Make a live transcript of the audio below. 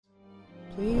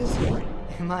please?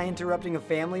 Am I interrupting a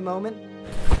family moment?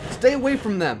 Stay away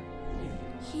from them!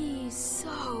 He's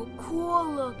so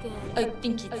cool looking. I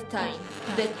think it's time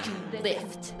that you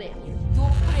left.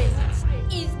 Your presence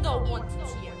is not wanted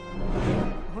here.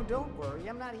 Oh, don't worry,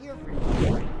 I'm not here for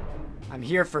you. I'm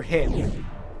here for him.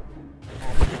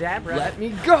 Abracadabra. Let me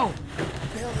go!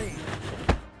 Billy.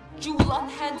 You will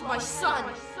unhand my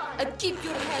son and keep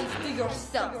your hands to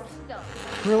yourself.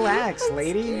 Relax,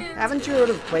 lady. Haven't you heard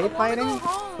of play fighting? Go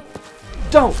home.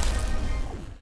 Don't!